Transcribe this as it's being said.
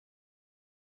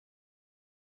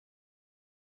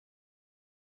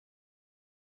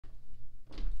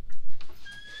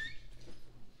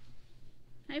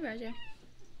Raja.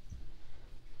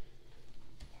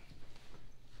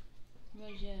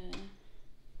 Raja.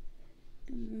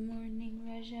 Good morning,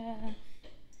 Raja.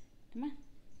 Come on.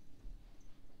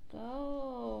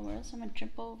 Go, or else I'm gonna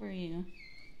trip over you.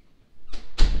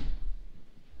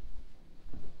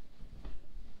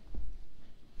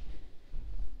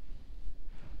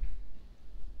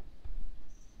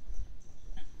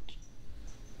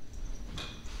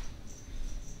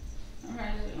 Alright,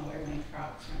 I don't wear my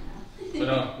Crocs right now. But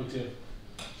no, me too.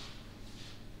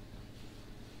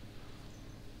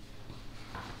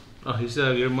 Oh, you still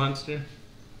have your monster? And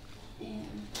then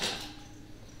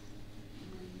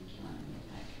you want to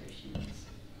pack her shoes.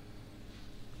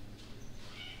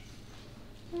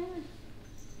 Yeah.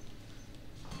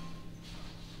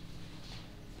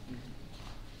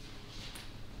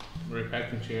 We're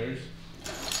packing chairs.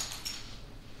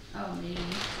 Oh, maybe.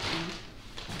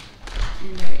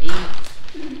 And they're 8.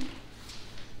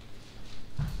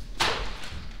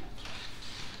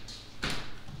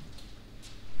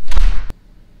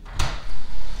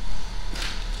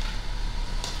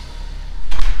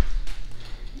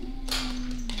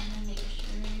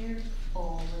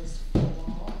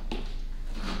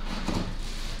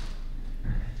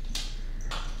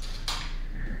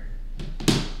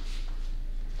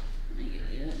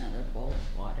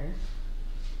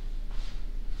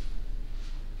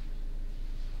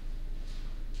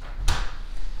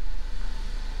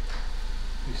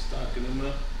 You stocking them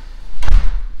up?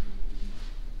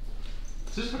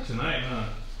 This is for tonight, huh?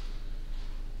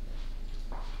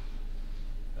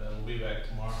 We'll be back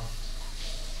tomorrow.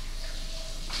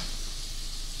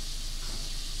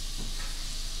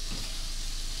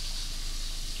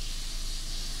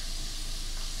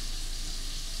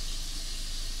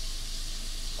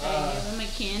 Should I give them a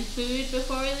canned food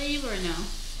before we leave or no?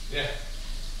 Yeah.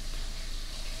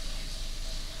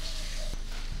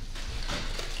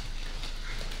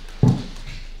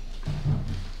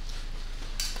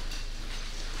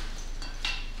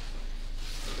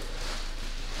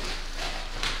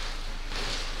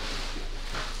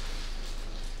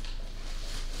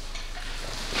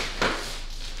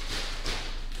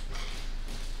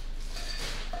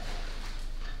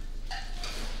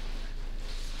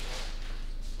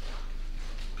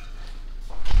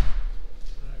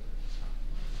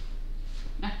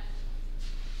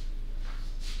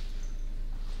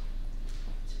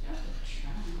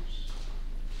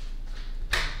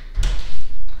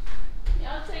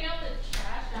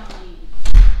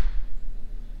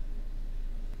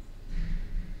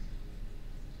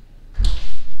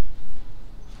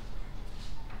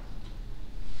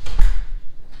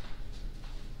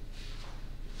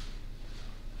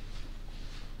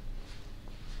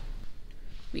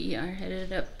 We are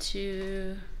headed up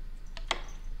to,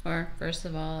 or first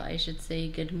of all, I should say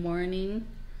good morning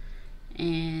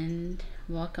and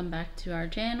welcome back to our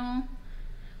channel.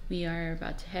 We are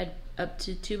about to head up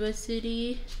to Tuba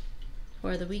City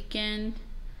for the weekend,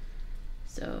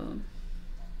 so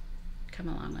come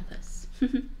along with us.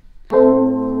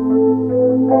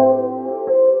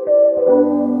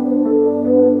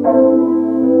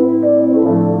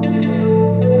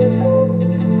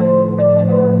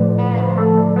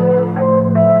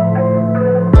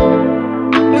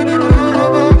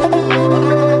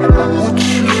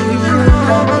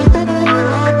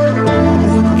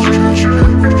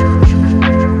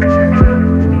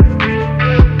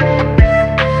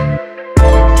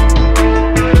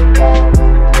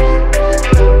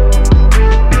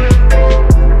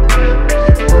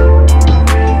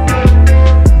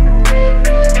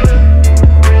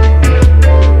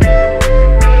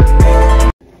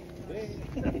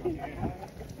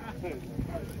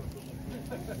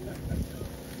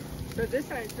 So this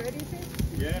side's ready, sir?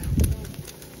 Yeah.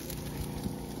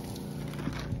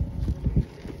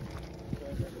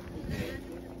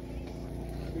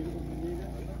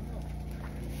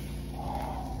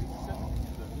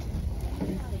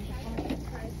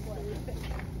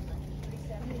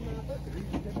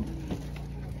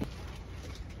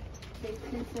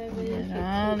 Look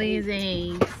at all these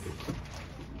eggs.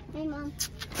 Hey, Mom.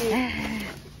 Hey,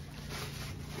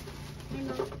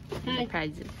 Mom. Hi.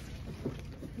 Prizes.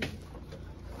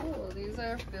 Oh, these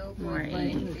are filled More with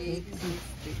like eggs. eggs and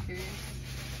stickers.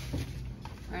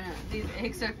 Or not, these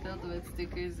eggs are filled with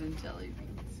stickers and jelly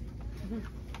beans.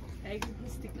 Eggs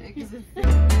and stickers.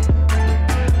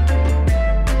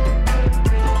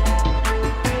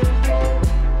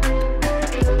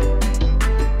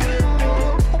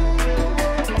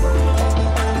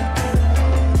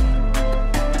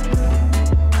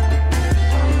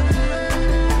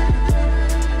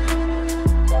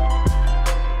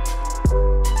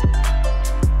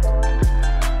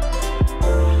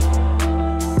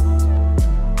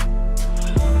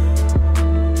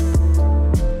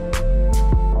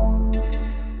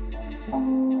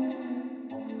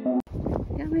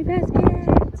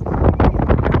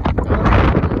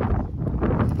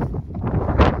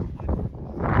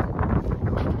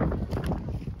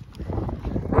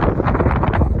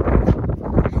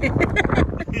 Go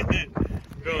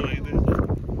like this.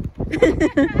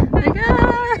 Like,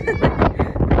 ah.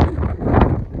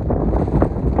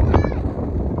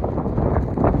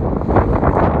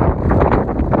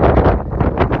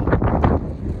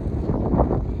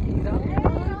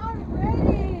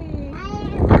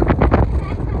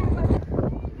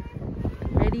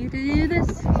 Ready to do this?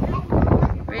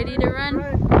 Ready to run?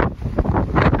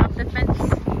 Off the fence?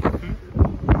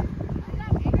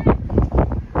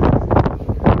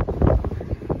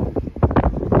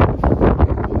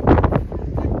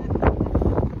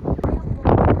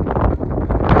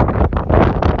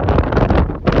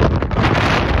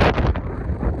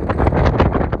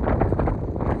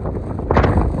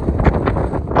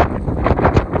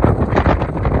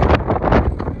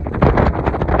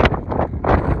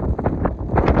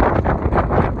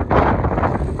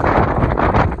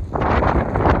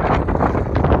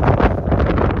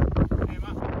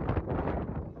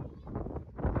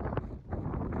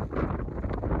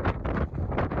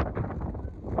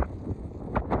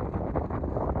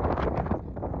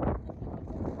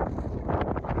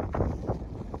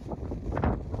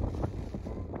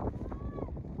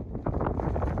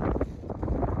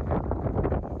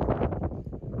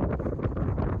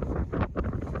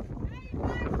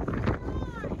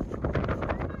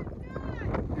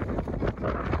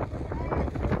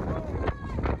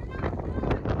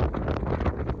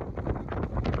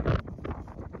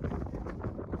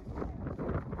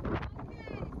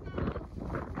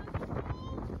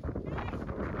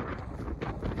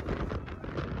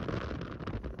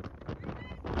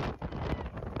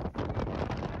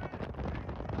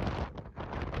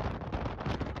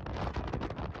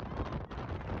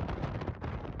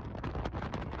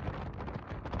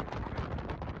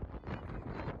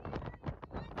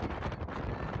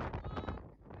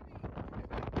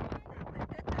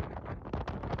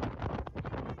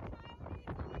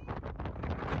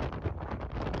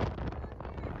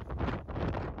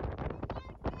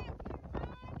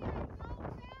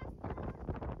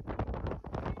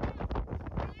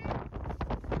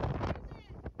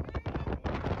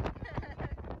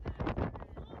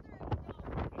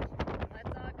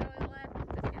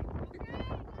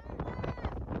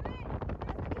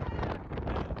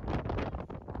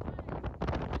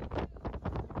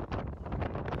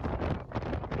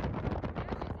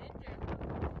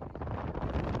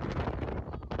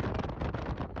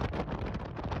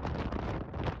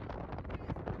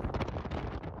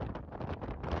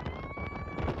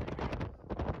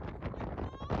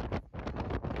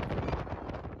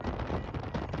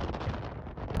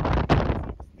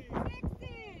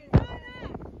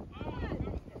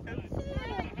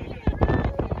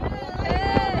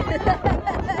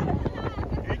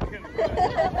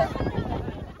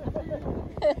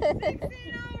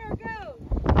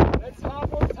 Let's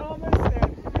hop on Thomas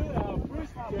and Bruce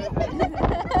together.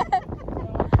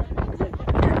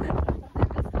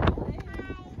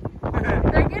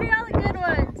 They're getting all the good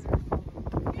ones.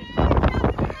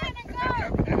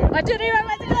 Watch it, Eva,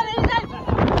 watch it,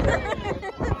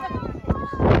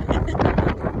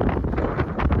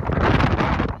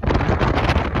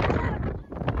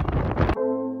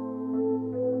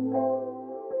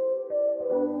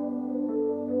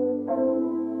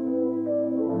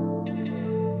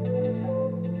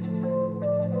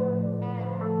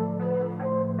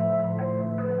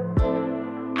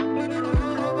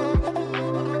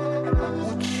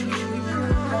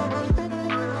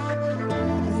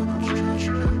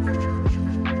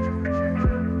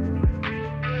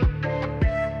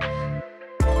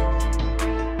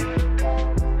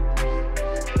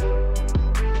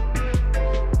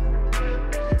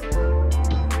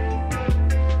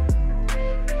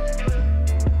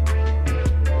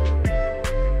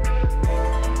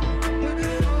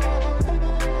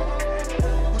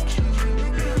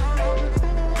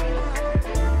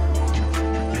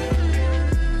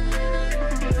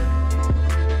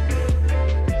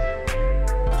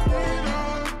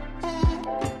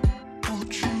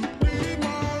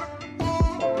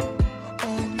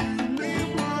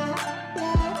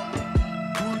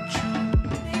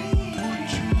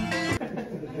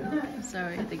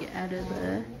 Sorry, I have to get out of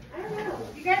the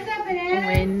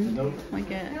wind.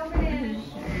 Like a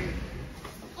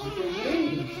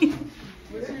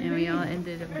and we all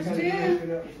ended up in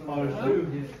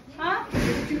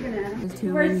It's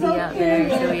too windy out there,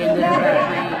 so we ended up at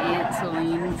my Aunt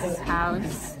Celine's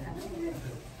house.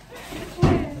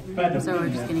 So we're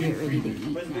just gonna get ready to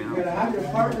eat now.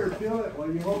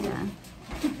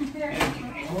 Yeah.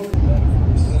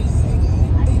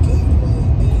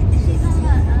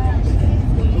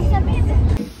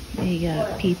 We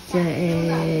got Pizza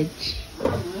Edge.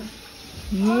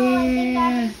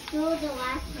 Yeah. Still the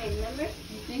last time, remember?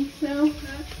 You think so?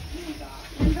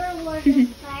 Remember where the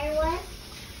fire was?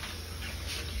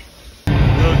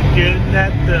 Looking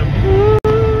at the moon.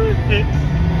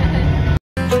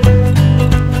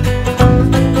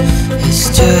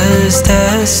 It's just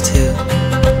us two.